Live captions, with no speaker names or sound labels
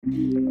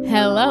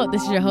Hello,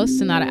 this is your host,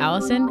 Sonata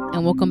Allison,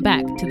 and welcome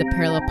back to the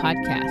Parallel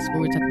Podcast,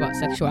 where we talk about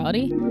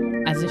sexuality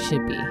as it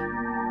should be.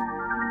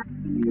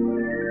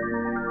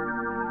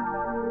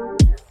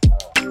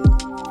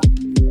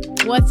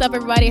 What's up,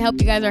 everybody?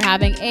 Hope you guys are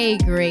having a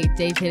great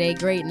day today,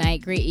 great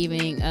night, great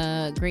evening,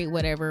 great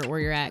whatever, where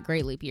you're at,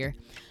 great leap year.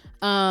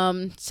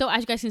 So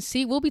as you guys can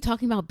see, we'll be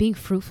talking about being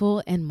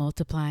fruitful and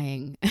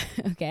multiplying.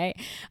 Okay.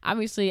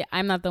 Obviously,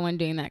 I'm not the one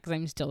doing that because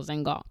I'm still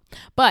single.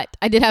 But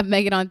I did have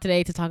Meghan on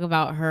today to talk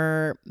about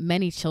her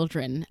many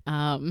children.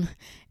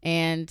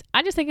 And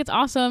I just think it's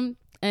awesome.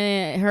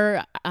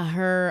 Her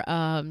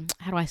how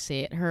do I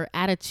say it? Her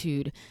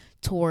attitude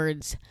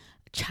towards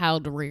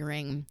child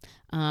rearing.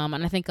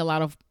 And I think a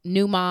lot of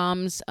new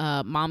moms,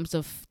 moms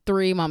of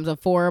 3, moms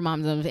of 4,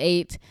 moms of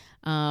 8,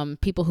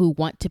 people who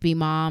want to be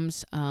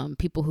moms,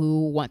 people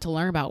who want to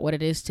learn about what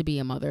it is to be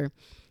a mother,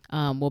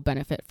 will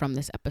benefit from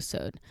this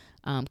episode.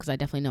 Because I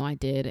definitely know I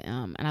did.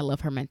 And I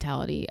love her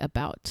mentality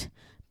about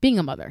being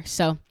a mother.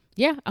 So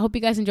yeah, I hope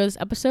you guys enjoy this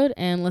episode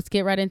and let's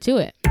get right into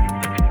it.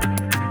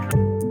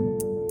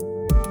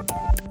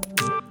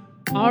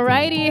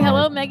 Alrighty.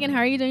 Hello, Meghan. How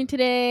are you doing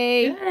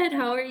today? Good.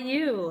 How are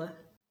you?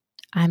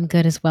 I'm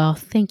good as well.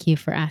 Thank you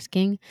for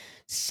asking.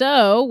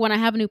 So when I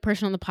have a new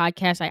person on the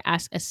podcast, I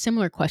ask a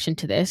similar question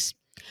to this.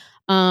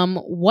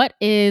 What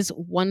is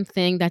one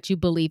thing that you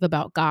believe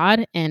about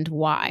God and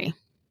why?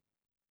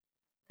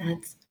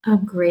 That's a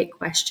great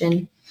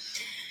question.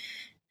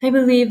 I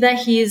believe that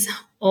he's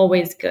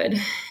always good,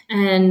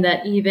 and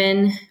that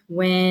even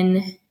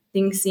when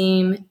things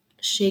seem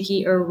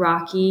shaky or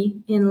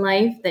rocky in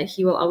life, that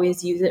he will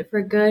always use it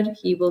for good.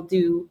 He will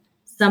do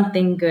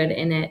something good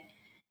in it.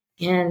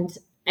 And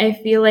I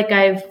feel like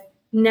I've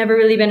never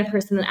really been a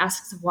person that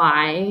asks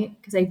why,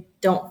 because I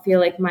don't feel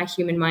like my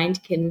human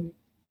mind can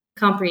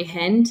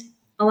comprehend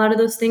a lot of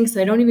those things.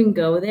 So I don't even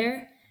go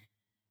there.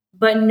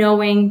 But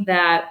knowing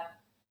that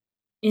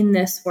in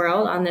this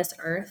world, on this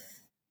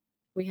earth,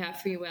 we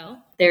have free will.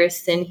 There is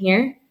sin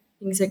here.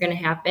 Things are going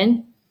to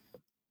happen.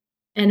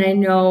 And I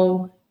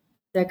know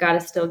that God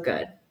is still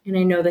good. And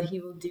I know that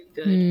he will do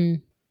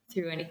good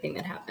through anything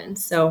that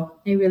happens. So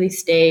I really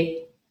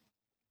stay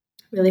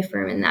really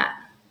firm in that.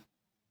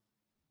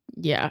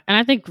 Yeah. And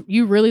I think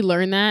you really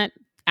learn that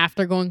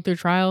after going through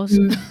trials.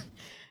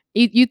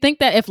 You think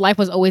that if life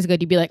was always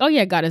good, you'd be like, oh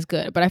yeah, God is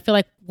good. But I feel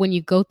like when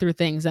you go through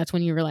things, that's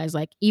when you realize,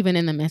 like, even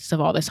in the midst of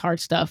all this hard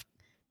stuff,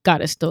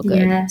 God is still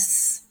good.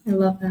 Yes. I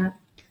love that.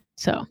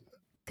 So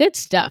good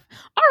stuff.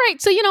 All right.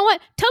 So you know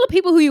what? Tell the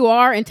people who you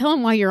are and tell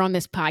them why you're on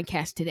this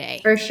podcast today.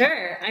 For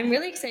sure. I'm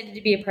really excited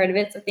to be a part of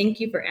it. So thank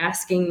you for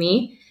asking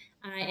me.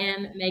 I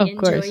am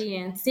Meghan Joy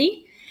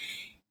Yancy.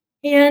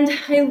 And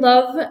I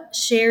love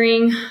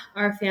sharing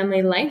our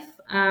family life.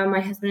 My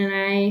husband and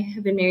I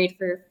have been married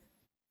for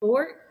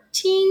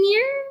 14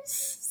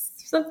 years,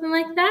 something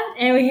like that.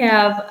 And we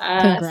have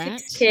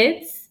 6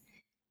 kids.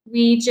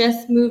 We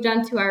just moved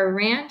onto our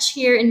ranch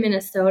here in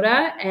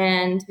Minnesota,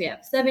 and we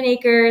have 7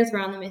 acres.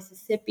 We're on the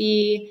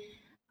Mississippi.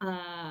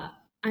 I'm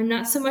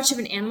not so much of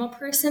an animal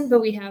person,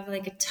 but we have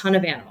like a ton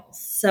of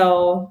animals.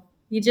 So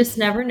you just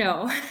never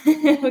know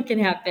what can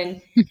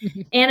happen.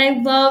 And I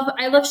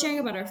love sharing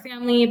about our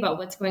family, about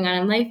what's going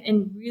on in life,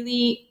 and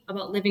really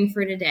about living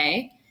for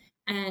today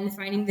and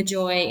finding the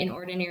joy in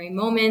ordinary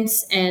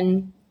moments.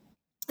 And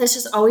that's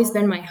just always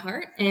been my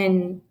heart.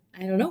 And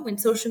I don't know, when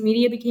social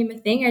media became a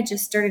thing, I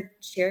just started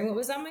sharing what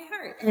was on my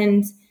heart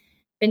and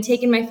been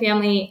taking my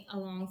family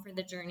along for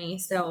the journey.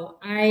 So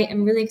I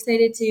am really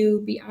excited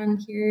to be on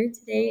here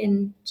today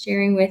and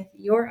sharing with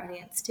your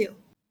audience too.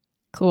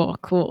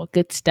 Cool.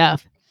 Good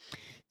stuff.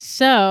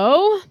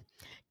 So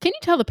can you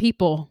tell the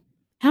people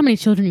how many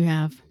children you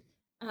have?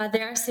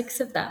 There are 6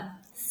 of them.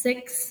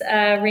 6.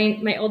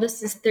 My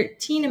oldest is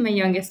 13 and my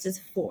youngest is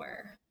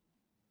 4.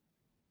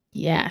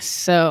 Yes.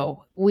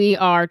 So we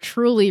are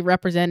truly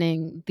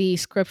representing the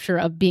scripture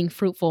of being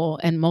fruitful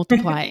and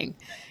multiplying.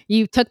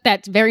 You took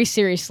that very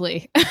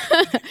seriously.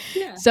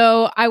 Yeah.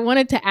 So I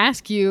wanted to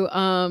ask you,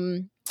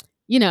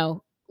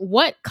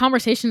 what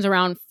conversations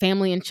around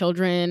family and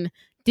children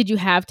did you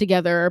have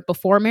together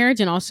before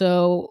marriage and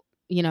also,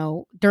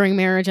 during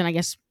marriage and I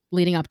guess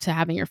leading up to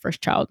having your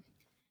first child?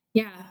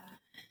 Yeah.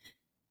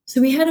 So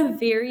we had a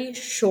very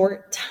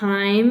short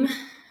time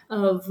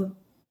of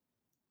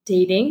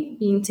dating,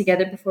 being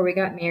together before we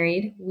got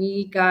married.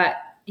 We got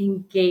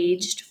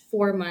engaged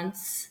 4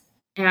 months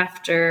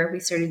after we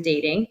started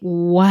dating.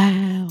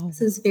 Wow.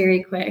 This is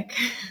very quick.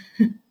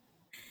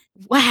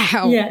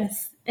 Wow.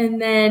 Yes.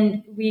 And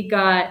then we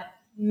got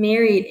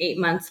married 8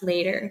 months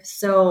later.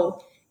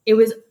 So it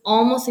was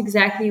almost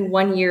exactly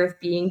 1 year of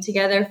being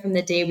together from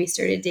the day we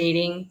started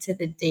dating to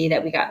the day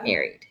that we got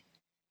married.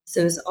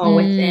 So it was all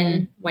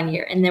within 1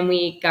 year. And then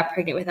we got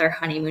pregnant with our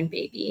honeymoon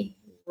baby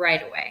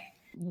right away.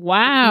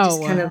 Wow. We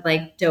just kind of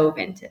like dove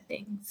into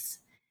things.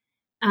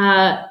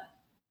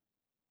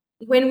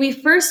 When we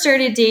first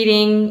started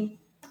dating,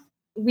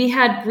 we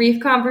had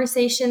brief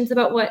conversations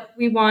about what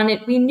we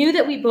wanted. We knew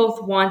that we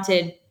both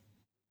wanted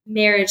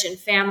marriage and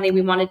family.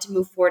 We wanted to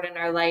move forward in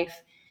our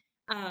life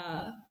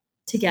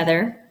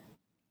together.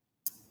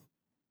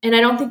 and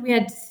I don't think we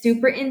had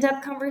super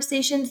in-depth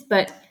conversations,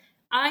 but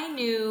I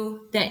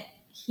knew that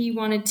he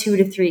wanted 2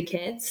 to 3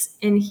 kids,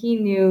 and he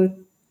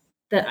knew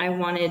that I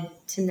wanted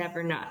to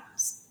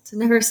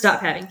never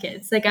stop having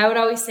kids. Like I would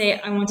always say,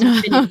 I want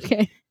infinity.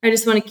 Okay. I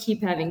just want to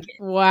keep having kids.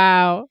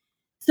 Wow.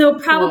 So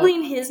Cool. probably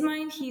in his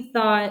mind, he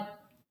thought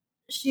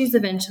she's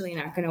eventually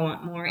not going to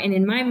want more. And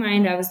in my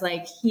mind, I was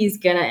like, he's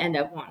going to end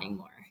up wanting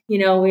more.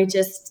 We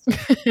just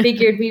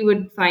figured we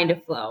would find a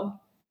flow.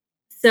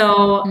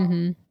 So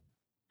Mm-hmm.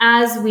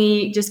 as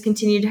we just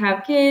continued to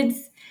have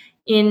kids,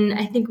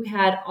 I think we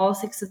had all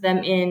 6 of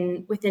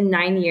them within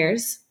 9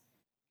 years.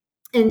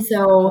 And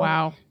so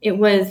Wow. it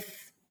was,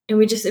 it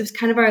was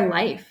kind of our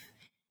life.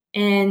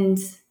 And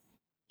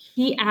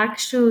he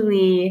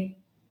actually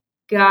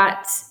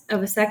got a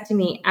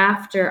vasectomy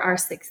after our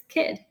 6th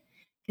kid,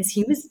 because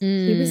he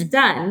was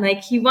done.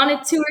 Like he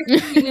wanted 2 or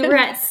 3, we were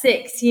at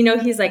 6.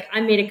 He's like,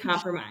 I made a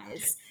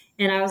compromise,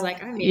 and I was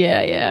like, I made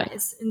a Yeah.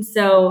 compromise. And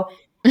so,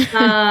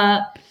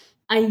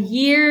 a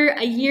year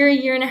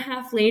and a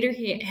half later,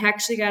 he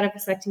actually got a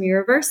vasectomy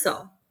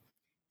reversal.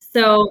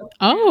 So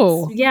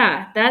Oh.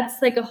 yeah,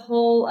 that's like a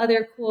whole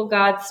other cool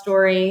God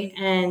story,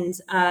 and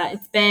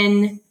it's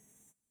been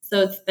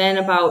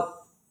about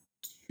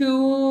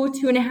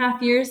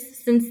 2.5 years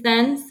since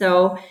then.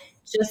 So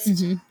just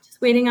Mm-hmm. just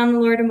waiting on the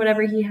Lord and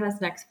whatever He has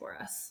next for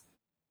us.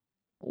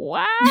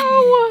 Wow.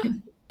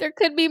 There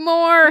could be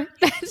more.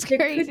 That's There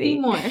could be crazy.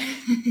 more.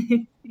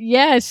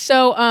 Yes.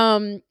 So,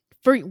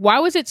 for why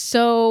was it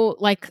so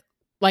like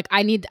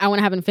I want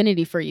to have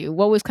infinity for you?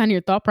 What was kind of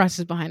your thought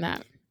process behind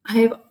that?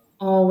 I've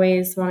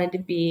always wanted to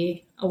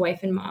be a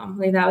wife and mom.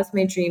 Like that was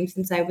my dream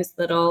since I was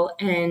little,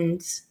 and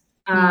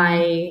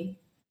Mm.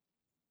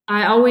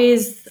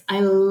 I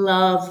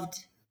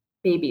loved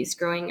babies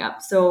growing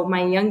up. So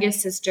my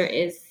youngest sister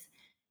is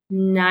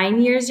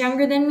 9 years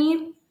younger than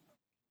me.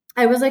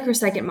 I was like her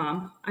second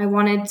mom. I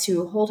wanted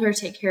to hold her,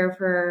 take care of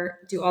her,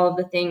 do all of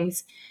the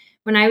things.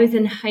 When I was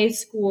in high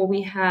school,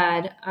 we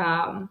had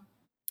a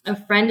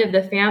friend of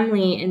the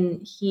family,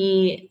 and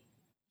he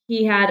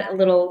had a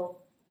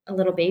little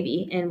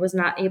baby and was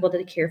not able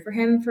to care for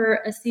him for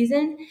a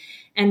season.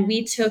 And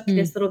we took Mm.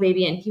 this little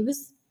baby, and he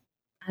was,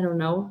 I don't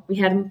know, we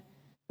had him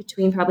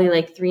between probably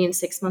like 3 and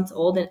 6 months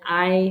old, and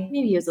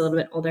maybe he was a little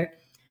bit older.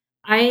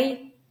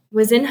 I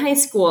was in high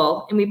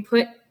school, and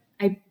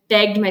I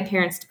begged my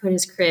parents to put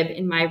his crib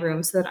in my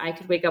room so that I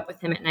could wake up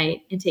with him at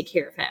night and take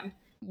care of him.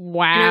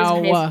 And I was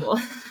in high Wow. school.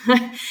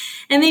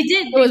 And they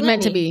did. It They was let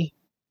meant to me. be.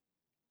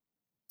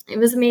 It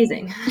was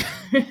amazing.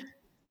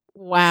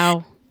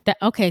 Wow.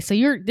 Okay, so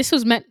this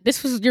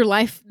was your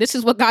life. This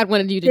is what God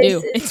wanted you to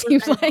This do. It is what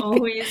seems I've like.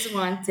 always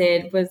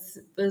wanted,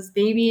 was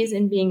babies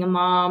and being a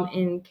mom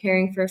and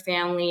caring for a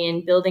family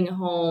and building a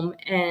home.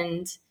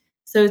 And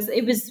so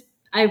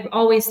I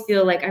always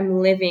feel like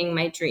I'm living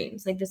my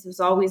dreams. Like this was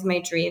always my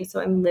dream.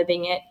 So I'm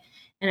living it,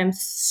 and I'm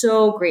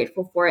so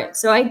grateful for it.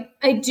 So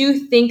I do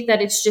think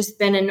that it's just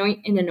been an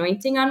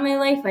anointing on my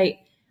life.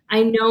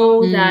 I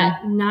know Mm.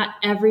 that not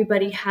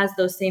everybody has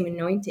those same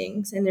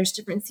anointings, and there's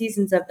different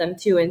seasons of them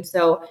too. And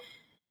so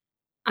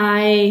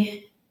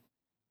I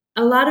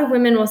a lot of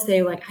women will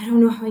say, like, I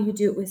don't know how you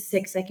do it with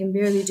 6. I can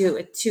barely do it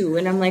with 2.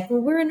 And I'm like,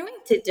 well, we're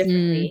anointed Mm.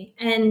 differently,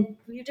 and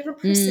we have different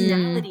Mm.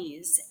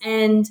 personalities.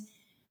 And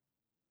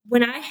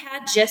when I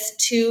had just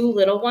 2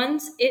 little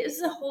ones, it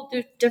is a whole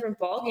different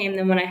ballgame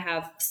than when I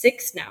have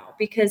 6 now,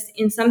 because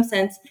in some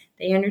sense,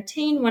 they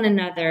entertain one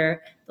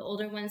another. The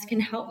older ones can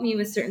help me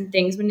with certain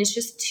things. When it's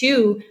just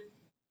 2,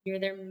 you're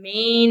their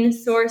main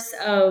source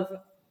of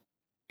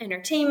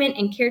entertainment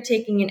and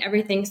caretaking and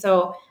everything.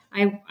 So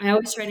I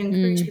always try to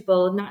encourage Mm.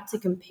 people not to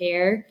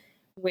compare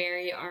where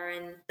you are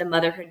in the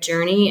motherhood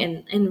journey,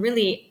 and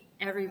really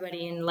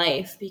everybody in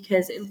life,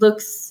 because it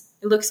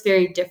looks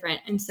very different.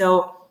 And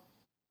so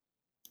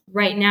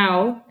right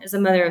now, as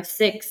a mother of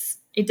 6,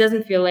 it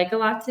doesn't feel like a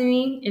lot to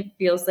me. It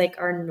feels like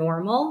our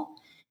normal.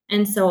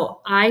 And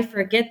so I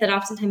forget that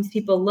oftentimes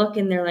people look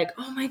and they're like,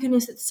 oh my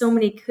goodness, it's so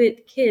many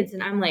kids.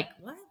 And I'm like,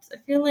 what? I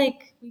feel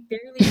like we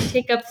barely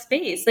take up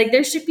space. Like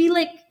there should be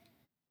like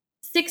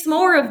 6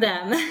 more of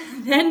them,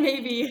 then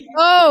maybe.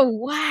 Oh,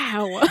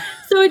 wow.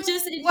 So it's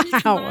just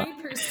Wow. my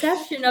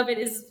perception of it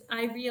is,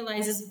 I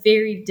realize, is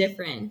very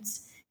different,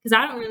 because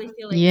I don't really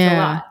feel like it's a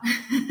Yeah.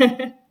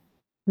 lot.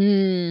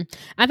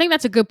 I think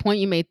that's a good point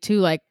you made too.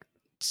 Like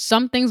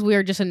some things we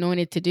are just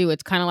anointed to do.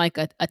 It's kind of like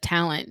a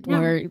talent Yeah.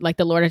 where like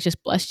the Lord has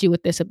just blessed you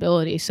with this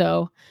ability.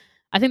 So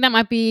I think that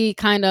might be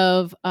kind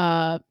of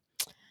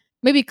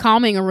maybe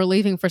calming or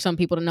relieving for some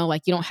people to know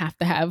like you don't have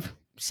to have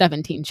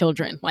 17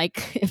 children.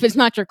 Like if it's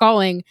not your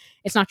calling,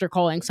 it's not your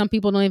calling. Some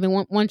people don't even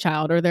want one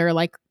child, or they're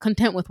like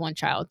content with one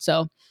child.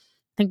 So I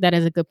think that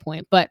is a good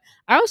point. But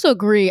I also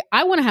agree.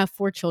 I want to have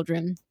 4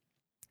 children.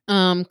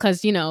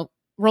 Because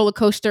roller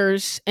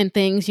coasters and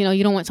things, you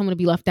don't want someone to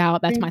be left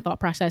out. That's my thought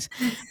process.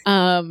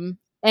 And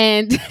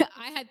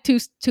I had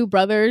two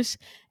brothers,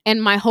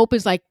 and my hope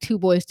is like 2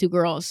 boys, 2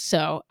 girls.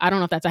 So I don't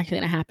know if that's actually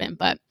gonna happen,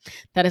 but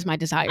that is my I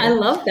desire.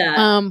 love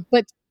that.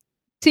 But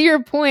to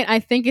your point, I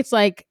think it's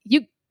like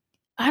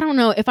I don't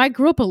know. If I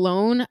grew up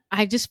alone,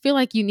 I just feel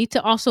like you need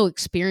to also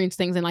experience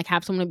things and like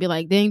have someone be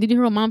like, "Dang, did you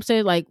hear what mom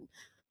said?" Like,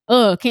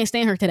 "Oh, can't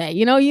stand her today."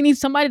 You know, you need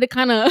somebody to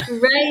kind of bounce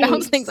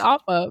Right. things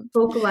off of.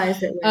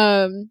 Vocalize it with.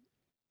 Um,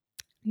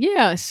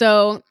 yeah.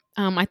 So,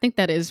 I think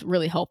that is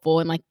really helpful,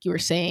 and like you were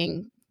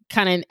saying,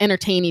 kind of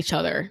entertain each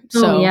other.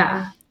 Oh So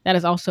yeah. that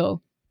is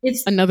also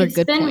It's another it's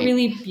good been point.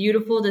 really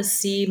beautiful to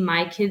see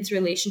my kids'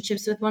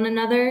 relationships with one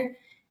another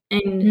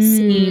and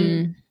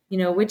seeing,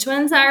 Mm, which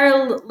ones are,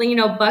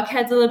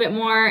 buckheads a little bit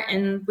more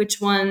and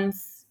which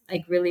ones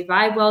like really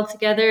vibe well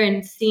together,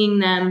 and seeing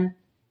them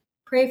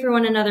pray for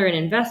one another and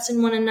invest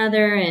in one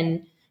another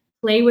and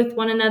play with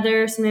one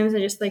another. Sometimes I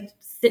just like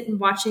sit and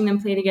watching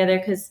them play together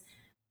because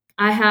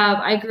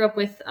I grew up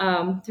with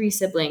three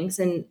siblings,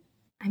 and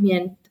I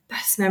mean the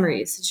best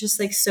memories. It's just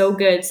like so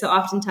good. So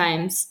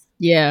oftentimes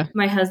yeah.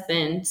 my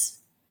husband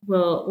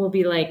will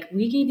be like,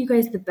 "We gave you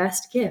guys the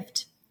best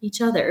gift,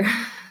 each other."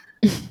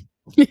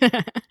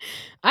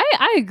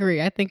 I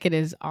agree. I think it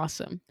is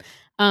awesome.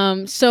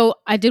 So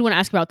I did want to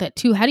ask about that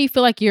too. How do you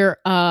feel like your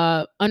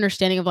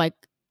understanding of like,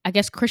 I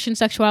guess, Christian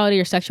sexuality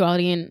or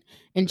sexuality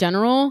in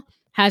general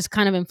has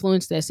kind of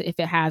influenced this, if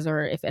it has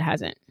or if it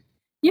hasn't?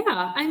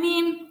 Yeah, I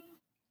mean,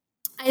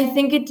 I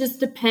think it just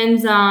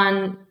depends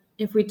on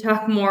if we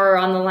talk more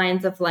on the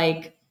lines of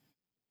like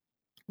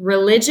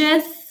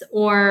religious,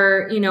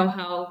 or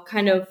how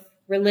kind of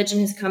religion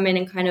has come in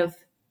and kind of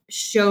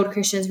showed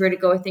Christians where to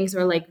go with things,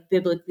 or like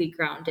biblically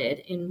grounded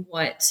in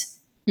what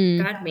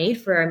Mm, God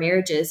made for our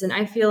marriages. And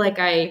I feel like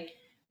I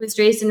was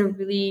raised in a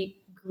really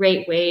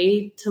great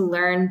way to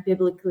learn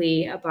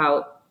biblically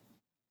about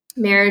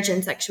marriage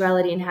and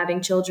sexuality and having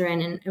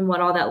children, and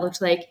what all that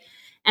looked like.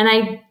 And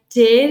I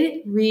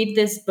did read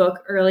this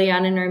book early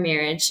on in our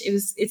marriage.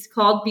 It's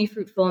called Be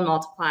Fruitful and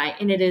Multiply,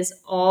 and it is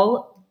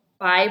all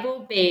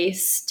Bible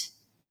based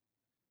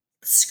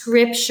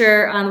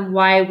scripture on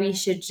why we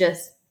should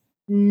just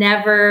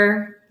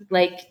never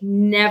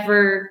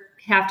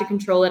have to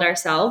control it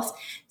ourselves.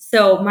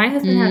 So my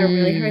husband had a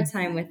really hard mm.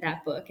 time with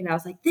that book, and I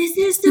was like, "This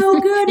is so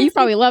good." You It's like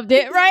probably loved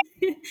it, right?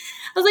 I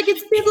was like,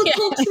 "It's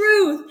biblical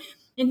truth,"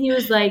 and he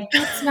was like,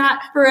 "That's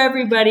not for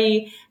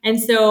everybody." And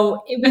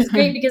so it was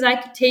great because I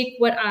could take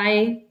what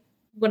I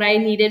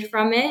needed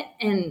from it,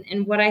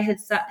 and what I had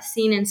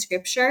seen in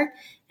scripture,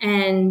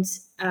 and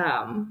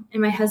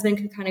and my husband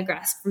could kind of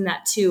grasp from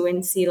that too,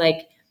 and see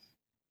like,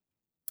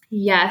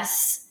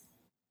 yes,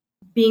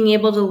 being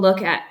able to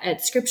look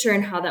at scripture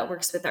and how that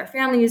works with our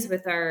families,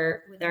 with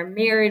our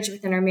marriage,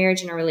 within our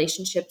marriage and our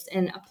relationships,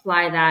 and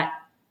apply that,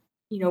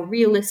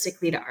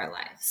 realistically to our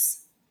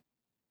lives.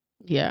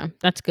 Yeah,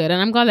 that's good.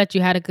 And I'm glad that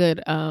you had a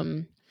good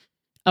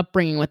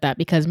upbringing with that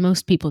because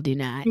most people do I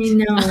not.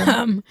 know.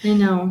 um, I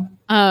know.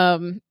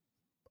 um,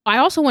 I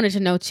also wanted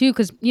to know too,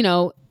 because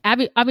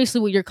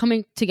obviously, when you're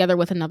coming together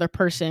with another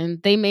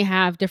person, they may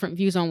have different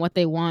views on what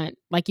they want.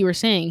 Like you were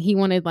saying, he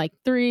wanted like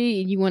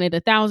 3, and you wanted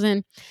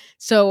 1,000.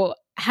 So,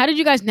 how did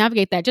you guys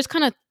navigate that? Just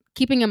kind of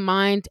keeping in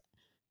mind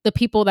the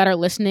people that are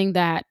listening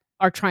that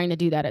are trying to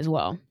do that as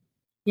well.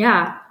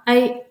 Yeah.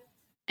 I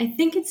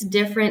think it's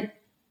different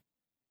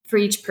for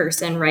each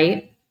person,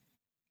 right?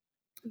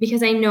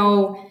 Because I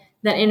know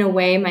that in a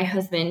way my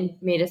husband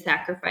made a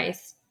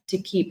sacrifice to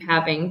keep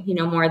having,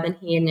 more than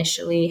he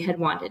initially had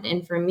wanted,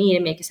 and for me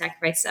to make a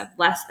sacrifice of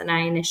less than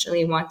I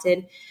initially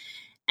wanted.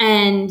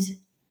 And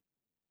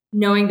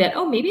knowing that,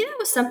 oh, maybe that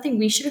was something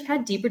we should have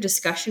had deeper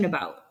discussion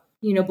about,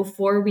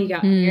 before we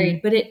got married.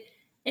 Mm, But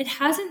it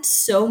hasn't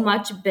so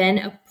much been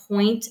a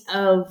point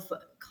of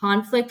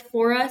conflict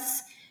for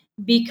us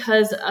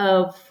because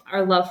of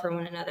our love for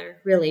one another,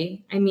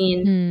 really. I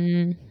mean,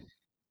 mm,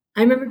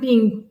 I remember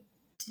being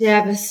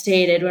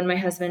devastated when my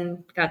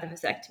husband got the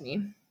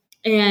vasectomy.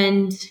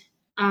 And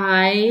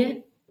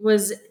I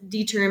was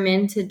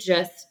determined to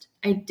just,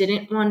 I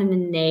didn't want to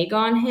nag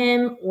on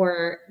him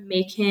or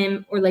make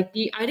him, or like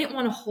I didn't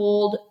want to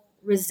hold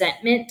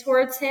resentment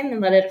towards him and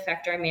let it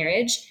affect our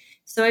marriage.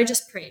 So I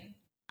just prayed.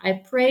 I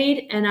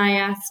prayed and I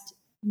asked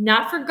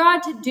not for God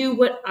to do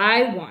what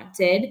I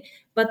wanted,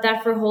 but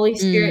that for Holy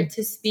Spirit mm,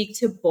 to speak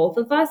to both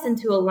of us and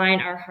to align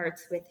our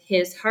hearts with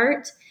his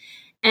heart.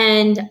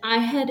 And I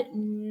had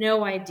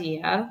no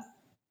idea.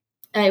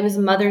 It was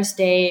Mother's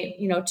Day,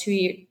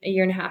 a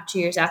year and a half, 2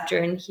 years after,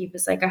 and he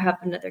was like, "I have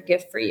another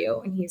gift for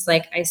you." And he's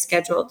like, "I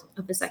scheduled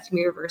a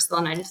vasectomy reversal,"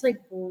 and I just like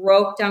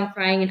broke down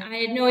crying, and I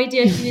had no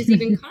idea he was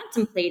even mm.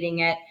 contemplating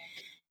it.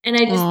 And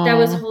that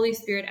was Aw. Holy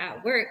Spirit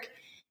at work.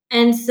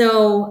 And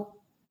so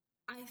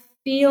I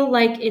feel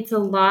like it's a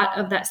lot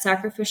of that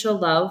sacrificial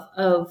love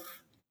of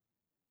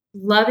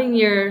loving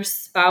your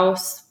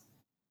spouse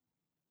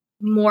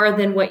more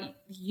than what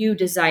you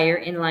desire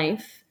in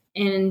life.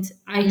 And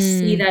I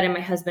see Mm, that in my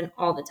husband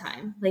all the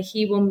time. Like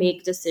he will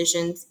make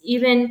decisions,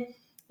 even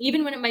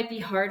when it might be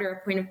hard or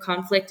a point of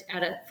conflict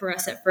for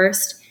us at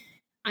first.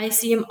 I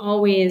see him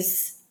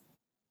always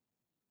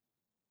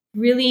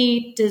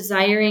really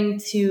desiring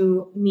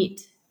to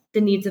meet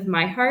the needs of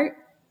my heart,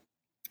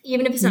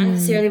 even if it's not mm,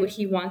 necessarily what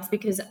he wants,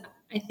 because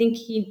I think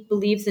he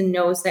believes and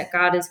knows that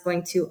God is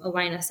going to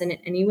align us in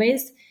it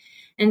anyways.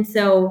 And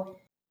so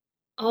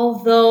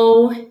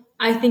although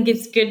I think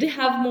it's good to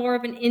have more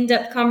of an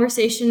in-depth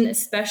conversation,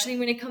 especially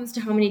when it comes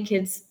to how many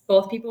kids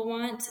both people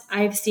want.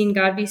 I've seen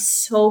God be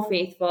so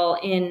faithful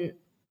in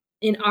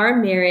our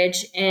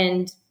marriage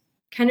and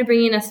kind of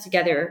bringing us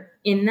together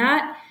in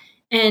that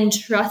and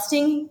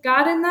trusting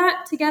God in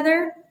that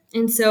together.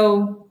 And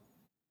so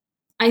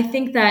I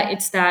think that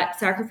it's that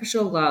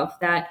sacrificial love,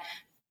 that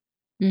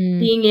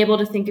being able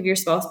to think of your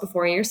spouse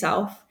before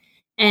yourself,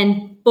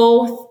 and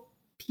both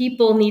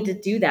people need to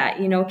do that,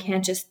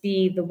 can't just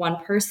be the one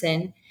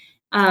person.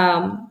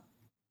 um,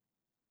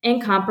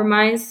 and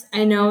compromise.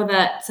 I know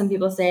that some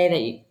people say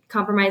that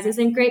compromise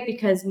isn't great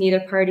because neither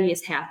party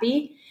is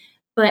happy,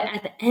 but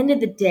at the end of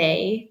the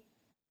day,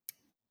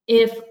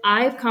 if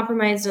I've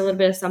compromised a little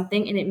bit of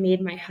something and it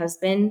made my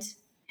husband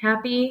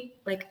happy,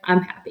 like,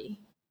 I'm happy,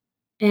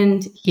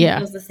 and he Yeah.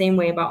 feels the same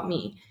way about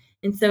me.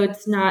 And so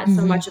it's not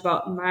so much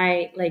about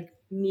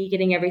me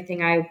getting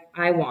everything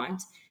I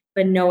want,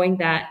 but knowing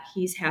that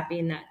he's happy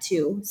in that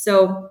too.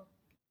 So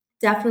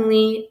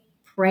definitely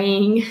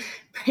praying,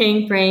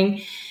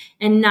 praying,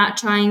 and not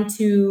trying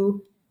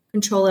to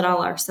control it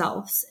all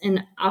ourselves.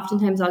 And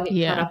oftentimes I'll get caught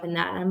Yeah. up in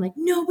that. And I'm like,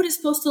 no, but it's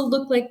supposed to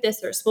look like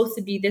this, or it's supposed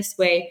to be this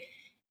way.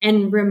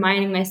 And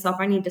reminding myself,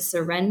 I need to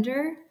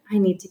surrender. I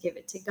need to give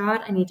it to God.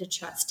 I need to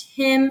trust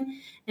Him.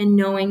 And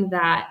knowing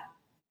that,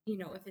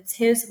 if it's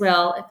His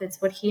will, if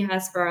it's what He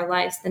has for our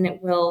lives, then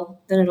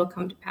it'll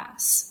come to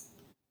pass.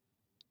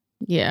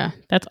 Yeah.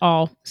 That's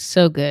all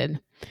so good.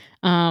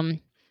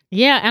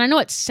 Yeah, and I know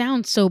it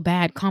sounds so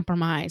bad,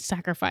 compromise,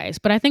 sacrifice,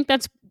 but I think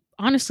that's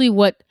honestly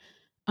what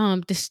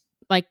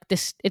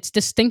this it's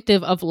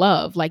distinctive of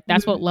love. Like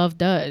that's what Mhm. love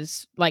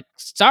does. Like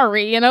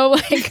sorry,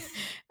 like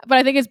but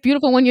I think it's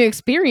beautiful when you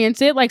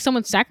experience it, like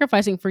someone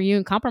sacrificing for you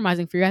and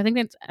compromising for you. I think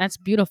that's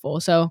beautiful.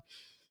 So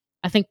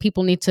I think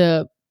people need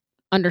to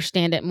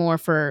understand it more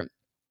for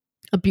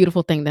a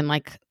beautiful thing than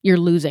like you're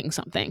losing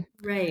something.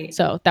 Right.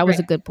 So that was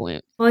Right. a good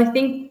point. Well, I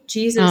think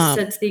Jesus Um,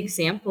 sets the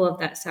example of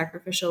that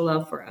sacrificial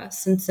love for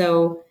us. And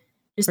so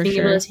just for being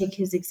able sure. to take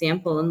his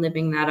example and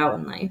living that out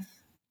in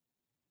life.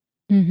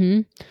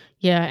 Mhm.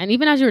 Yeah, and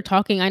even as you were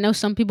talking, I know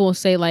some people will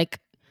say like,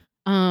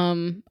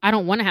 I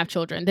don't wanna have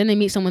children. Then they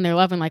meet someone they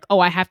love and like, "Oh,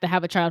 I have to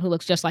have a child who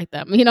looks just like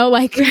them."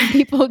 Like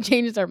people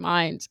change their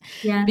minds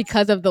Yes.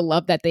 because of the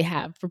love that they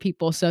have for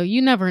people. So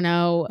you never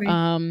know.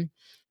 Right.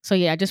 So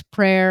yeah, just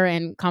prayer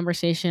and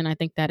conversation. I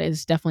think that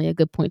is definitely a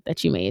good point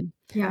that you made.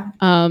 Yeah.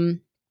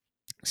 Um,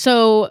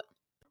 so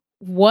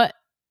what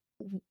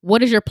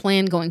what is your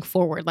plan going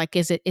forward? Like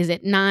is it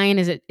 9?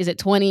 Is it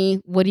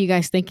 20? What are you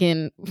guys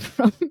thinking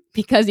from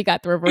because you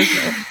got the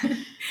reversal?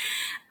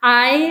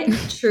 I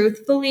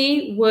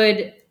truthfully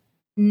would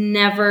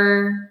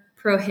never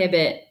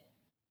prohibit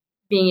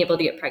being able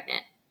to get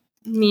pregnant,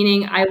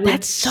 meaning I That's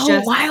would so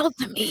just. wild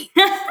to me.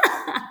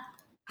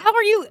 How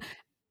are you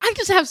I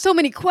just have so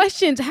many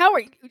questions. How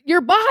are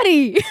your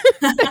body?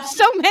 There's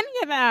so many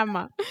of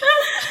them.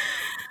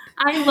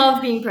 I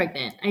love being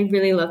pregnant. I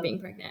really love being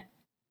pregnant.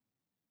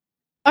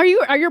 Are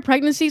your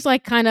pregnancies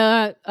like kind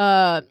of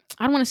I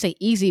don't want to say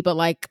easy, but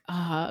like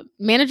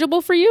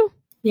manageable for you?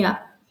 Yeah.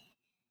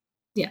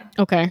 Yeah.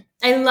 Okay.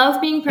 I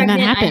love being And that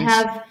pregnant. I happens.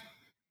 have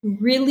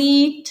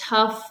really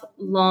tough,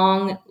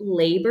 long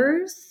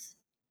labors,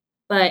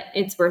 but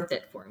it's worth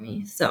it for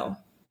me. So,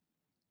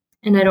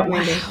 and I don't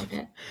mind being Wow.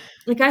 pregnant.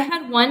 Like, I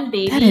had one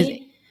That is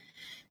baby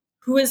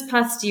who was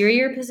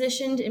posterior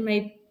positioned in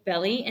my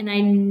belly, and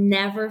I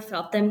never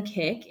felt them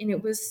kick. And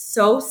it was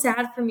so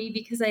sad for me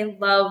because I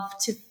love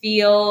to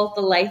feel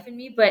the life in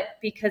me, but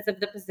because of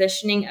the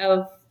positioning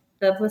of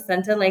the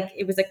placenta, like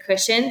it was a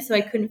cushion, so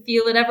I couldn't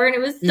feel it ever. And it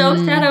was so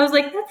sad. I was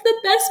like, that's the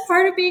best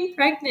part of being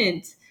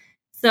pregnant.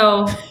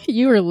 So,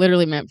 you were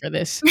literally meant for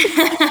this.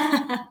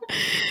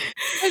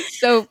 That's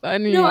so no,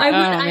 funny. I would.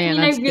 Oh I man,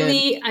 mean, that's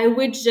good. I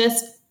would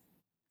just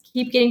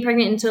keep getting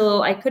pregnant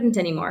until I couldn't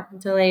anymore,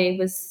 until I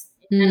was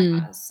in Hmm.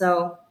 menopause.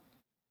 So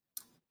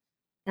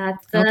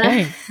that's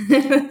Okay.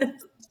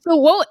 So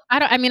what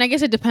I mean, I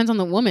guess it depends on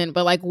the woman,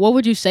 but like what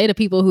would you say to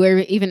people who are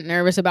even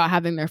nervous about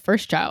having their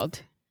first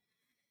child?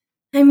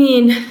 I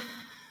mean,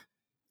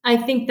 I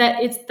think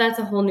that that's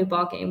a whole new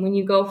ballgame. When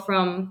you go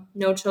from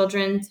no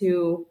children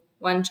to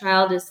one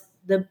child is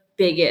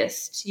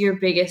your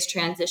biggest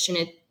transition.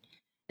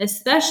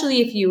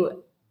 Especially if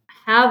you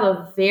have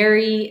a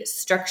very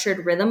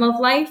structured rhythm of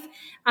life.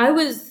 I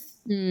was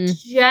Mm.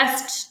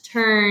 just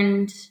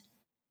turned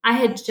I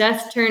had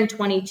just turned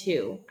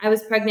 22. I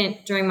was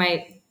pregnant during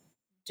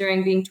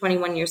being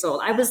 21 years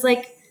old. I was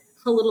like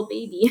a little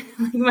baby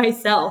like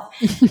myself.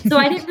 So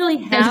I didn't really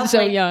That's have so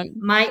like young.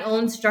 my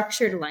own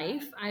structured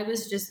life. I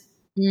was just,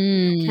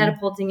 Mm.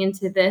 catapulting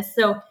into this.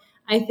 So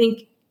I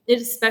think it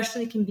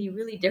especially can be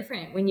really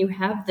different when you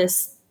have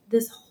this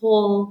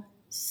whole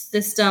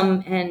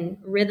system and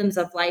rhythms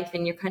of life,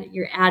 and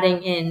you're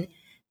adding in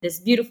this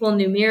beautiful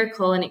new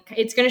miracle, and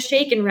it's going to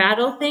shake and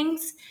rattle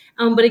things.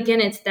 But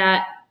again, it's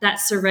that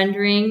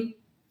surrendering.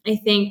 I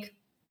think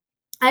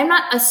I'm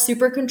not a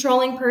super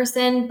controlling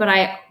person, but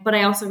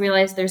I also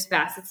realize there's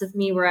facets of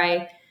me where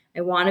I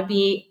want to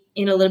be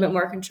in a little bit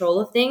more control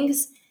of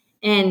things.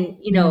 and,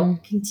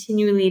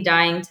 continually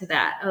dying to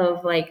that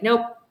of like,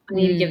 nope, I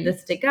need to give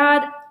this to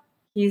God.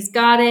 He's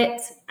got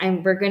it.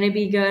 We're going to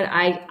be good.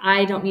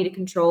 I don't need to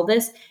control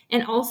this.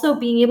 And also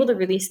being able to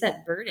release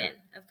that burden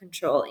of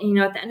control.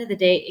 At the end of the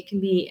day, it can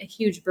be a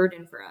huge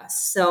burden for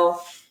us. So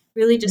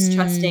really just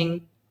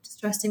trusting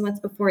what's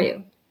before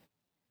you.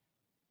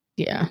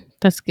 Yeah,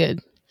 that's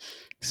good.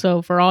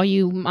 So for all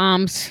you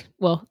moms,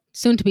 well,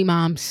 soon to be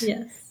moms,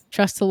 yes,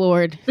 trust the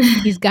Lord.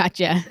 He's got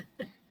you.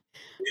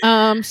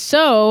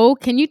 So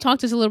can you talk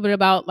to us a little bit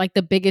about like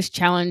the biggest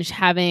challenge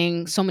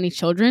having so many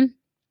children,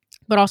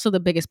 but also the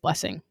biggest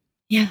blessing?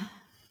 Yeah.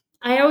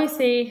 I always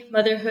say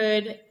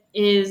motherhood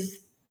is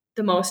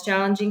the most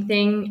challenging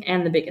thing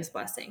and the biggest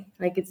blessing.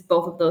 Like it's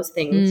both of those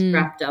things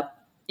wrapped up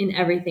in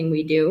everything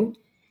we do.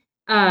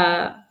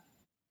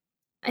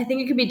 I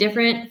think it could be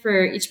different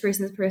for each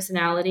person's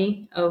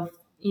personality of,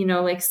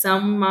 like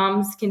some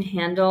moms can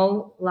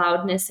handle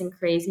loudness and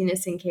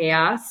craziness and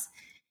chaos.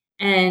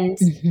 And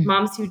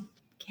moms who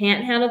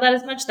can't handle that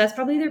as much, that's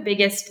probably their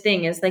biggest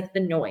thing is like the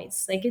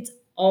noise. Like it's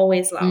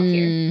always loud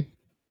here.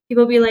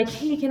 People be like,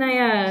 hey, can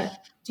I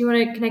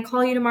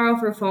call you tomorrow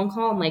for a phone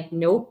call? I'm like,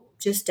 nope,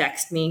 just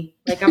text me.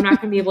 Like I'm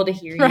not gonna be able to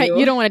hear Right, you.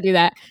 you don't want to do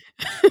that.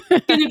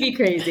 It's gonna be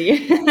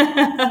crazy.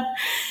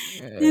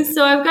 And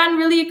so I've gotten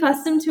really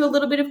accustomed to a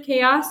little bit of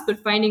chaos, but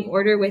finding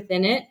order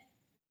within it.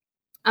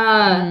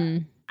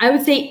 I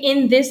would say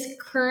in this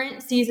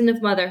current season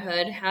of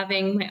motherhood,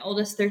 having my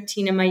oldest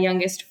 13 and my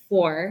youngest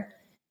 4,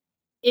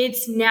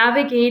 it's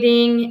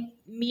navigating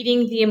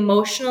meeting the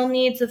emotional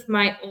needs of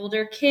my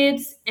older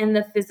kids and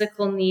the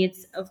physical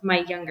needs of my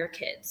younger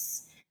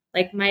kids.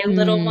 Like my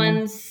little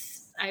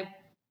ones,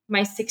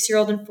 my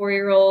 6-year-old and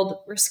 4-year-old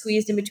were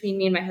squeezed in between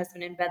me and my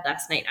husband in bed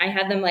last night. I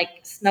had them like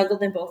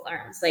snuggled in both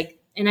arms,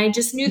 and I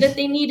just knew that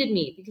they needed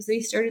me because they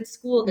started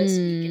school this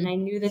week, and I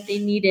knew that they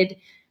needed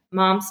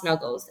mom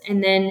snuggles.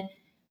 And then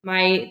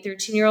my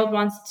 13-year-old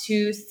wants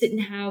to sit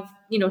and have,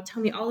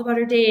 tell me all about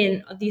her day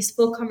and these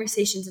full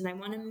conversations. And I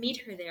want to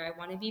meet her there. I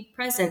want to be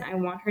present. I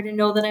want her to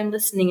know that I'm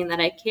listening and that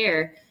I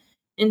care.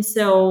 And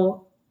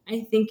so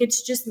I think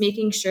it's just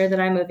making sure that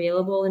I'm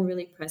available and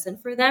really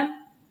present for them.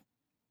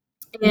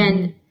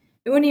 And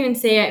I wouldn't even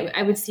say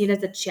I would see it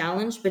as a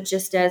challenge, but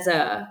just as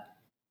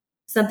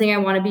something I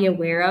want to be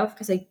aware of,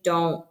 because I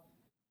don't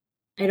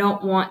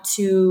want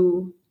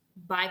to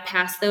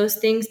bypass those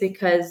things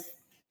because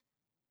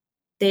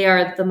they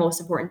are the most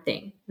important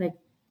thing. Like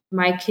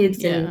my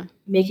kids and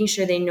making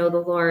sure they know the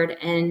Lord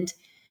and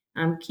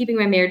keeping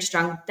my marriage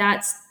strong.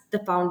 That's the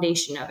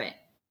foundation of it.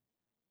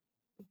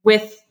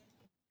 With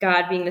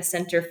God being the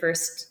center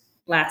first,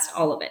 last,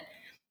 all of it.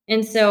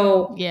 And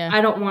so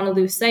I don't want to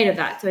lose sight of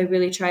that. So I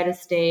really try to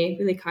stay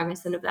really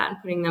cognizant of that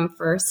and putting them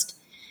first.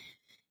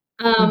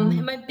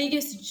 And my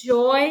biggest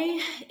joy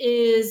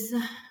is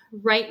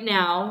right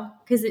now,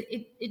 because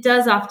it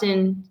does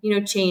often,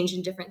 change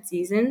in different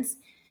seasons.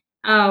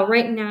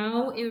 Right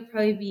now, it would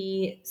probably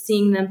be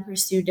seeing them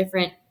pursue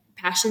different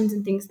passions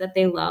and things that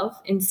they love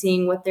and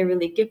seeing what they're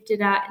really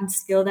gifted at and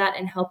skilled at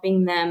and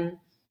helping them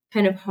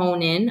kind of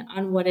hone in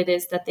on what it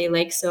is that they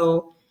like.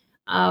 So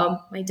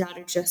my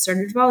daughter just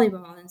started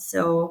volleyball, and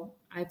so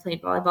I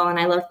played volleyball and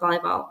I loved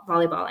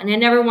volleyball. And I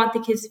never want the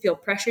kids to feel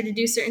pressure to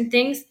do certain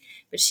things,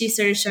 but she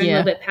started showing a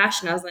little bit of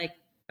passion. I was like,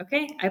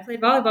 okay, I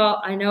played volleyball.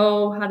 I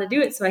know how to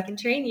do it, so I can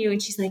train you.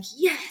 And she's like,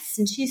 yes.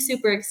 And she's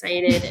super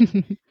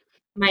excited.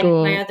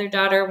 My other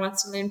daughter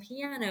wants to learn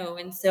piano.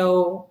 And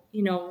so,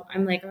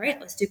 I'm like, all right,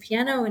 let's do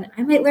piano. And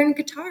I might learn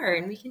guitar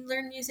and we can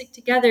learn music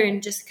together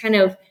and just kind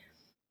of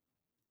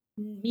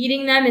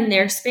meeting them in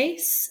their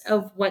space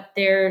of what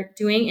they're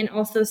doing and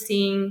also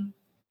seeing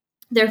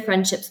their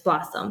friendships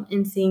blossom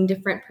and seeing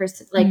different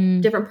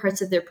different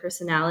parts of their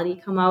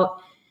personality come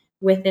out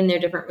within their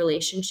different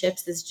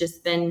relationships has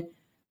just been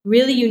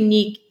really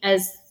unique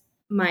as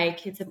my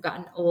kids have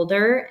gotten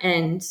older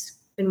and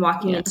been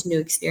walking into new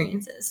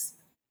experiences.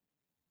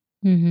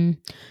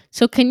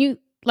 So can you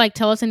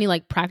tell us any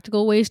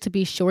practical ways to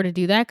be sure to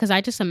do that? Because I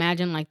just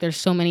imagine there's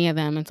so many of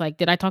them. It's like,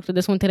 did I talk to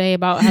this one today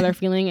about how they're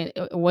feeling?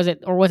 Was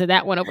it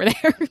that one over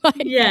there?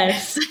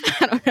 Yes.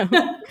 I don't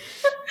know.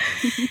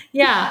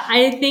 Yeah,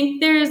 I think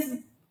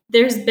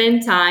there's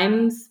been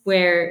times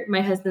where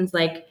my husband's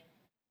like,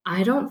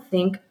 I don't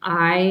think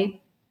I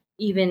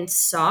even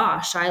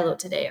saw Shiloh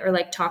today or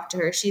talked to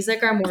her. She's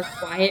our more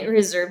quiet,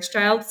 reserved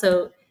child.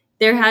 So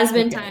there has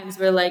been times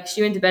where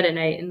she went to bed at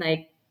night and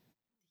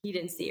he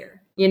didn't see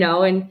her,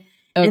 and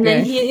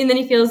then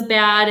he feels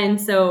bad. And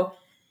so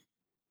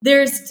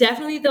there's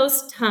definitely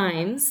those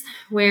times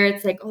where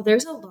it's like, oh,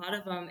 there's a lot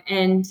of them.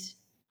 And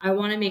I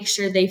want to make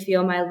sure they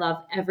feel my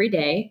love every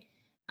day.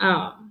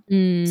 So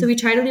we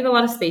try to leave a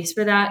lot of space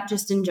for that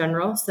just in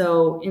general.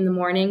 So in the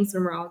mornings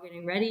when we're all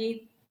getting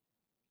ready,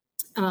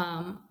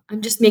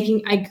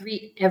 I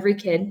greet every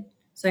kid.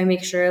 So I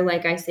make sure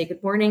I say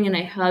good morning and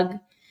I hug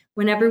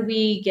whenever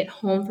we get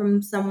home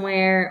from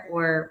somewhere,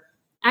 or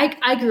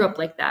I grew up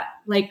like that.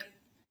 I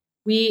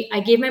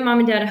gave my mom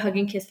and dad a hug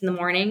and kiss in the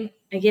morning.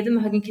 I gave them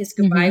a hug and kiss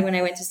goodbye when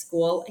I went to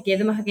school. I gave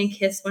them a hug and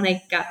kiss when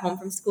I got home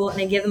from school,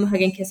 and I gave them a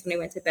hug and kiss when I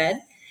went to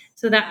bed.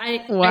 So that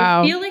I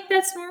Wow. feel like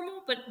that's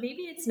normal, but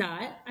maybe it's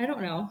not. I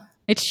don't know.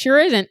 It sure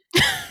isn't.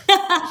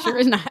 Sure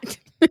is not.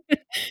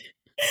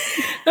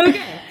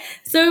 Okay.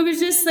 So it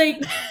was just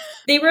like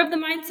they were of the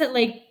mindset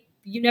like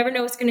you never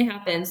know what's going to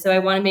happen. So I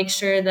want to make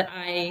sure that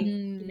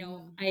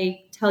I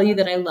tell you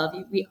that I love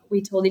you.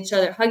 We told each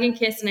other hug and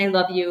kiss and I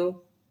love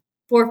you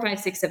 4, 5,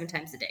 6, 7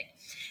 times a day.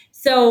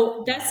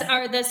 So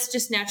that's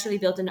just naturally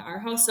built into our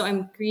house. So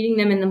I'm greeting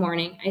them in the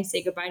morning. I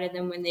say goodbye to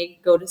them when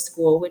they go to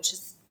school, which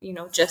is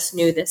just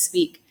new this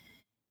week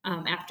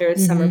after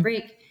summer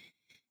break,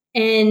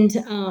 and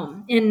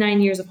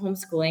 9 years of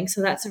homeschooling.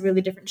 So that's a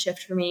really different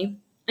shift for me.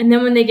 And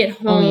then when they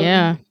get Oh home,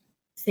 yeah.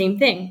 same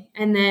thing.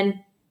 And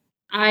then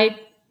I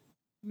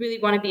really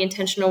want to be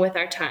intentional with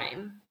our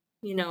time.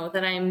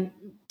 That I'm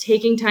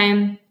taking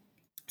time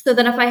so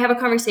that if I have a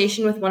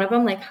conversation with one of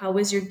them, like, how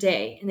was your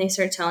day? And they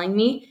start telling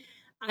me,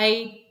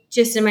 I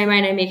just, in my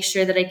mind, I make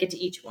sure that I get to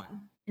each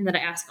one and that I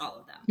ask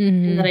all of them.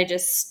 And that I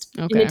just,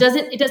 and Okay.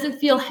 it doesn't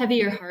feel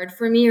heavy or hard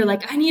for me or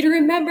like, I need to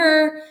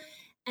remember.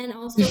 And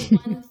also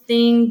one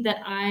thing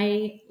that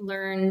I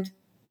learned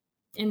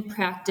and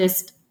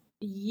practiced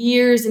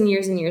years and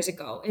years and years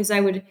ago is I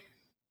would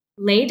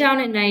lay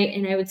down at night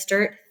and I would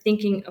start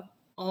thinking of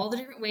all the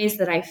different ways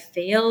that I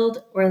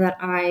failed or that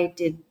I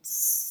did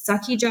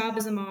sucky job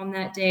as a mom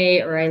that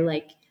day or I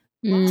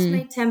lost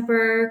my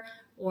temper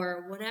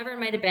or whatever it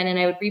might have been, and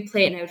I would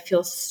replay it and I would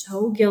feel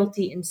so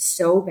guilty and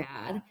so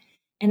bad.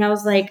 And I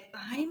was like,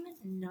 I'm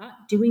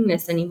not doing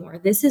this anymore.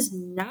 This is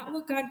not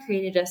what God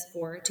created us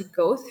for, to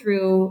go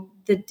through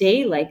the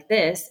day like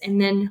this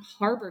and then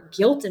harbor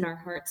guilt in our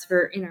hearts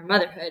for in our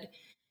motherhood.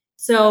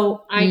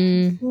 So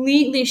I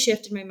completely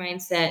shifted my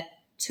mindset,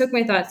 took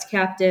my thoughts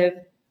captive,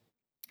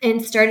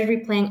 and started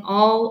replaying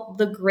all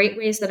the great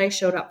ways that I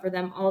showed up for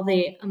them, all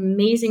the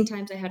amazing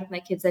times I had with my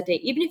kids that day,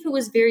 even if it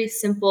was very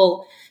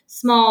simple,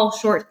 small,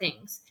 short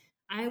things.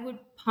 I would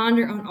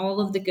ponder on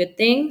all of the good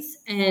things,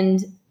 and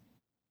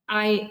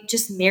I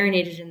just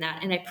marinated in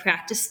that, and I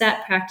practiced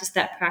that,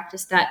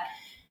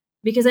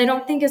 because I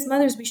don't think as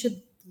mothers we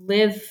should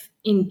live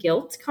in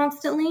guilt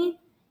constantly,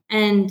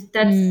 and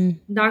that's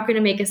not going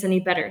to make us any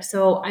better.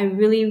 So I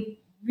really,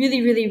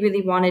 really, really,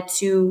 really wanted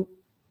to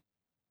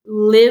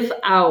live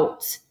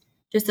out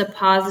just a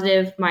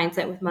positive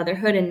mindset with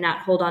motherhood and not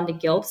hold on to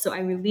guilt. So I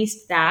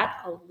released that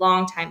a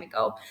long time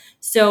ago.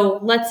 So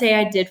let's say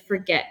I did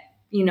forget,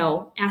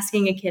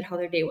 asking a kid how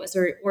their day was,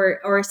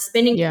 or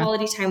spending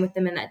quality time with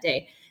them in that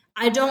day.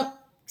 I don't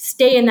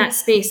stay in that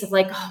space of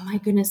like, oh my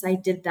goodness, I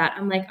did that.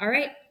 I'm like, all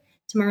right,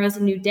 tomorrow's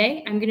a new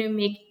day. I'm going to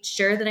make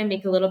sure that I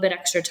make a little bit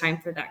extra time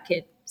for that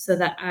kid so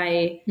that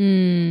I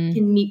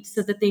can meet,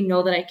 so that they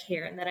know that I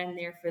care and that I'm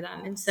there for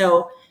them. And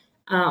so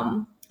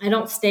I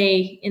don't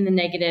stay in the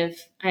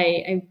negative.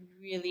 I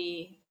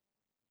really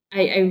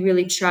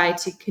try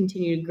to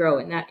continue to grow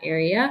in that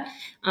area.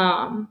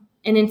 And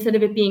instead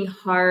of it being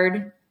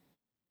hard,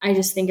 I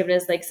just think of it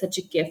as like such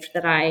a gift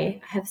that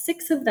I have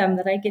 6 of them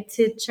that I get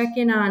to check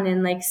in on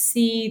and like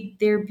see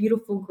their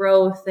beautiful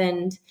growth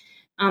and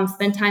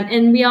spend time.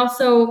 And we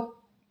also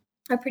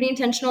are pretty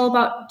intentional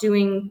about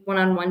doing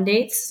one-on-one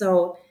dates.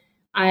 So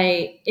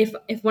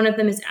if one of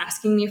them is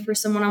asking me for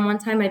some one-on-one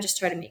time, I just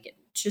try to make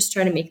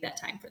that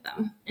time for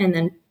them and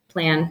then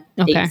plan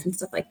dates and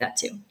stuff like that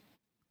too.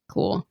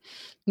 Cool.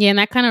 Yeah, and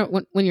that kind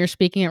of when you're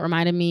speaking, it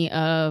reminded me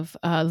of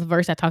the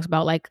verse that talks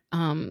about like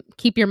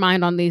keep your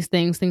mind on these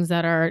things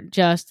that are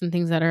just and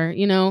things that are,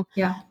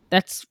 Yeah.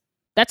 That's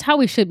how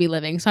we should be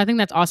living. So I think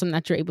that's awesome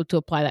that you're able to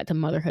apply that to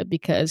motherhood,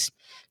 because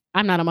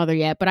I'm not a mother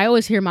yet, but I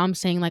always hear moms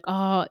saying like,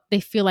 oh,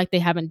 they feel like they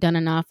haven't done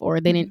enough or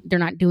they're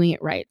not doing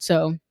it right.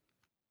 So,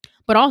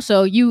 but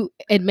also you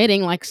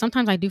admitting like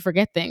sometimes I do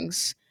forget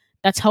things.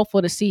 That's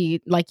helpful to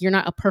see. Like you're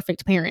not a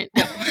perfect parent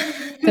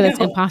because it's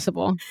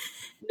impossible.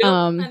 Nope,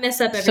 I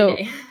mess up every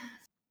day.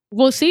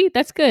 Well, see,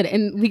 that's good,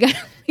 and we got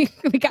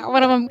we got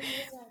one of them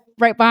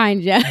right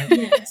behind you.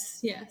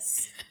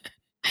 Yes.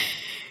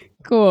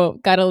 Cool.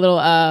 Got a little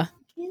an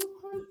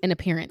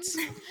appearance.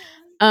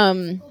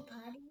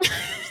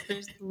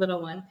 There's the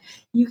little one.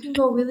 You can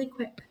go really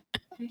quick.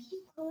 Okay?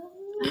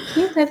 I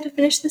can't. I have to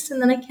finish this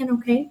and then I can.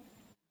 Okay.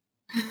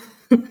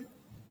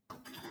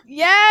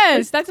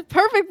 Yes, that's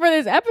perfect for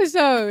this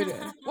episode.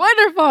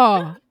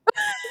 Wonderful.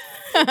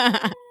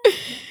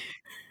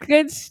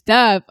 Good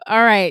stuff.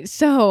 All right.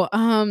 So,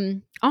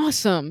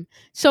 awesome.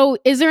 So,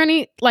 is there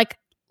any like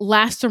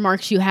last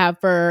remarks you have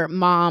for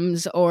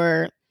moms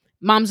or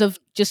moms of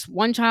just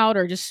one child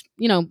or just,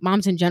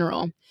 moms in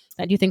general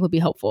that you think would be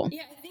helpful?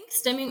 Yeah, I think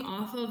stemming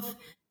off of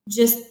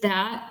just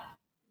that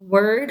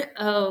word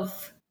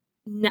of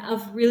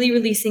really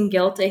releasing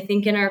guilt, I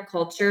think in our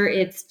culture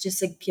it's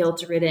just a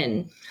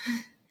guilt-ridden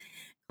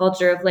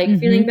culture of like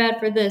feeling bad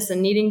for this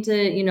and needing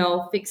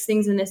to, fix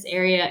things in this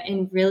area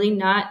and really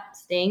not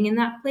staying in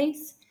that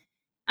place.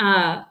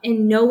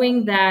 And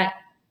knowing that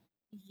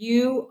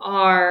you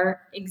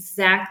are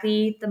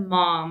exactly the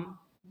mom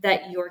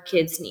that your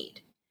kids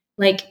need.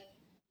 Like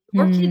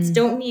Your kids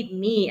don't need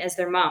me as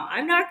their mom.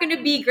 I'm not going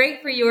to be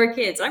great for your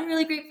kids. I'm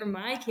really great for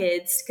my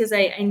kids because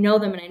I know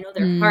them and I know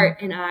their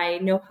heart and I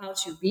know how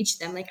to reach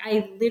them. Like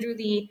I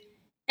literally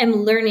am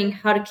learning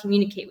how to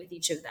communicate with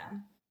each of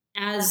them.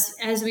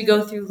 As we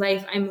go through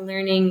life, I'm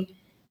learning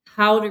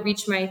how to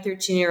reach my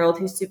 13-year-old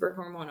who's super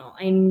hormonal.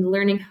 I'm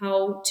learning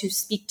how to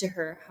speak to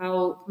her,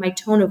 how my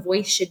tone of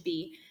voice should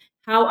be,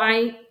 how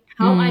I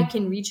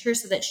can reach her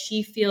so that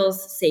she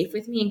feels safe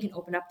with me and can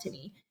open up to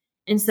me.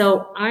 And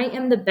so I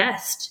am the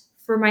best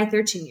for my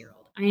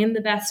 13-year-old. I am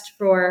the best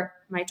for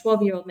my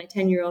 12-year-old, my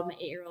 10-year-old, my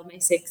 8-year-old, my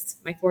 6,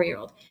 my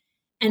 4-year-old.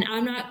 And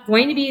I'm not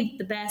going to be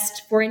the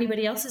best for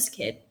anybody else's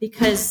kid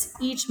because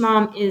each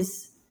mom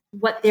is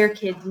what their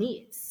kid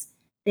needs.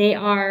 They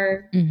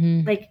are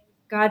like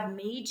God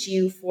made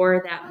you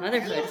for that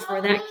motherhood,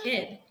 for that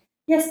kid.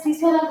 Yes, please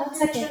hold on 1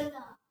 second.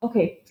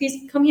 Okay,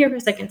 please come here for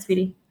a second,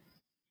 sweetie.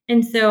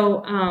 And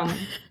so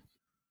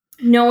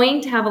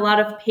knowing to have a lot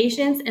of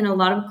patience and a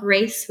lot of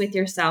grace with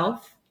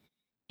yourself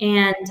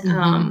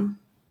and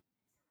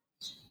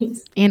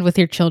with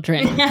your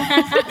children.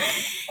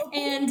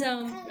 And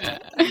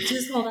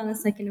just hold on a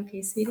second,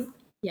 okay, sweetie?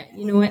 Yeah,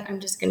 you know what? I'm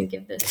just going to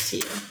give this to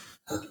you.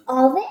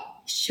 All of it?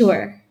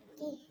 Sure.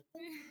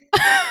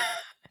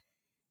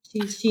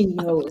 She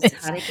knows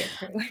how to get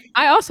her way.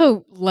 I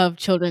also love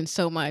children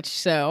so much,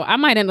 so I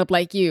might end up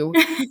like you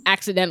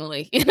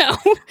accidentally, you know?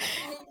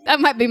 That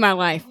might be my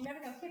life. You never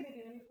know.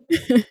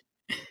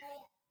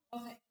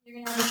 Okay, you're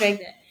going to have to drag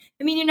that.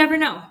 I mean, you never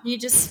know. You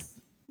just...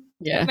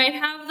 You might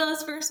have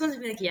those first ones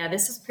and be like, yeah,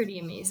 this is pretty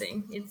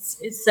amazing.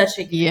 It's such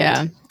a gift.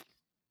 Yeah.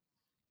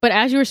 But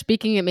as you were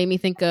speaking, it made me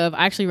think of,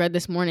 I actually read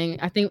this morning,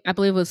 I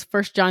believe it was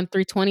 1 John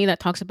 3:20 that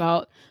talks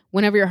about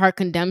whenever your heart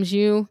condemns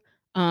you,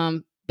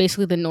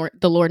 basically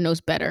the Lord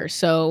knows better.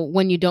 So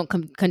when you don't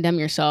condemn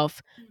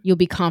yourself, you'll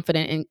be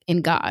confident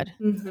in God.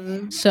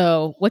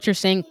 So what you're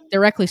saying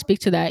directly speak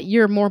to that.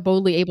 You're more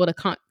boldly able to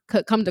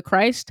come to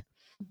Christ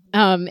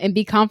and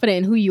be confident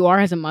in who you are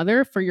as a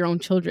mother for your own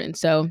children.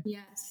 So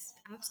yes,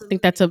 absolutely. I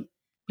think that's a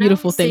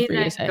beautiful thing for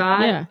you to say.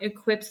 God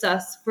equips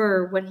us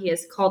for what he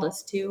has called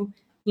us to.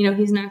 You know,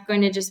 he's not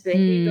going to just be like,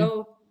 hey,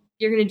 go,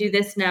 you're going to do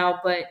this now,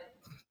 but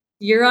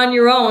you're on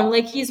your own.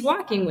 Like he's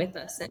walking with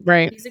us and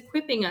he's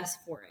equipping us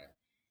for it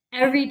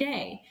every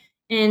day.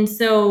 And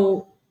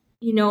so,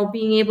 you know,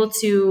 being able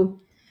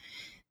to,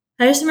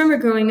 I just remember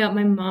growing up,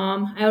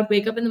 I would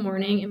wake up in the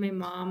morning and my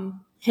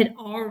mom had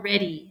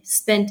already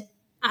spent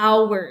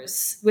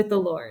hours with the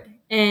Lord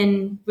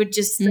and would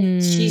just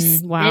she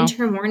spent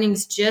her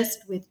mornings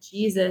just with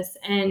Jesus,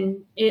 and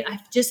I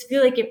just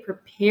feel like it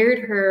prepared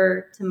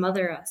her to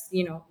mother us,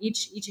 you know,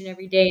 each and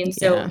every day. And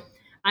so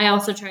I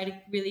also try to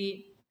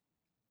really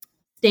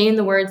stay in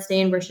the Word,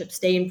 stay in worship,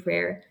 stay in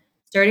prayer,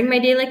 starting my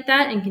day like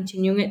that and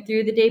continuing it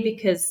through the day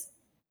because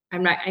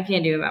I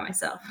can't do it by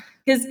myself.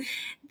 Because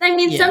I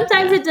mean,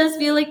 sometimes it does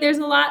feel like there's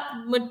a lot,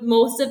 but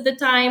most of the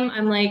time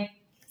I'm like,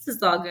 this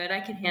is all good.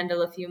 I can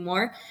handle a few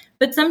more.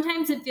 But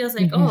sometimes it feels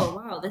like, oh,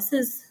 wow,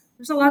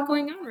 there's a lot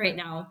going on right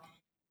now.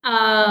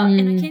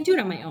 And I can't do it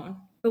on my own.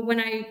 But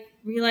when I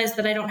realize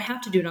that I don't have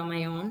to do it on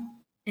my own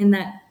and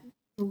that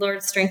the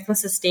Lord's strength will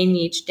sustain me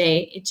each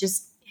day, it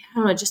just, I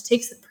don't know, it just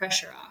takes the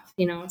pressure off.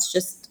 You know, it's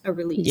just a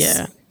release.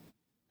 Yeah.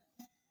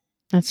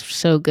 That's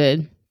so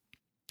good.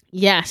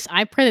 Yes,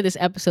 I pray that this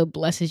episode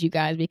blesses you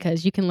guys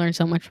because you can learn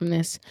so much from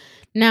this.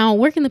 Now,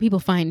 where can the people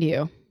find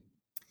you?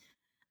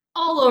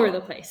 All over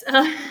the place.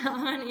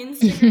 On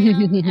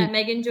Instagram at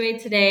Meghan Joy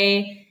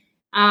Today.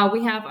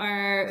 We have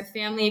our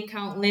family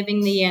account,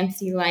 Living the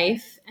Yancy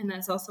Life, and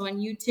that's also on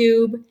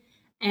YouTube.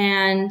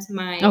 And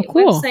my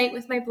website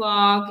with my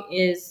blog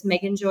is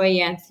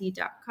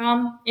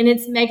meghanjoyyancy.com. And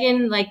it's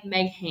Meghan like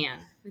Meghan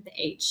with the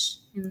H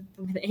in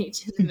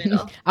the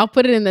middle. I'll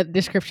put it in the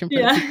description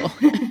for the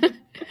people.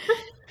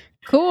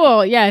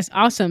 Cool. Yes.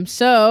 Awesome.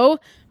 So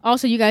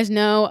also you guys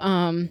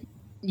know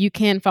you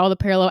can follow the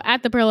Parallel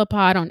at the Parallel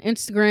Pod on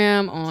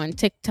Instagram, on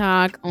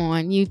TikTok,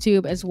 on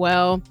YouTube as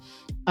well.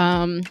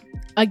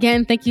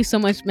 Again, thank you so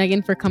much,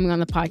 Meghan, for coming on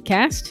the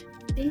podcast.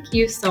 Thank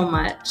you so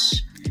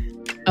much.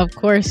 Of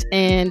course.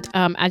 And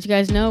as you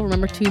guys know,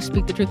 remember to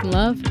speak the truth in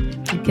love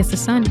and kiss the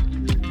sun.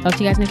 Talk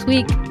to you guys next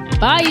week.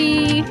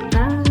 Bye.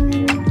 Bye.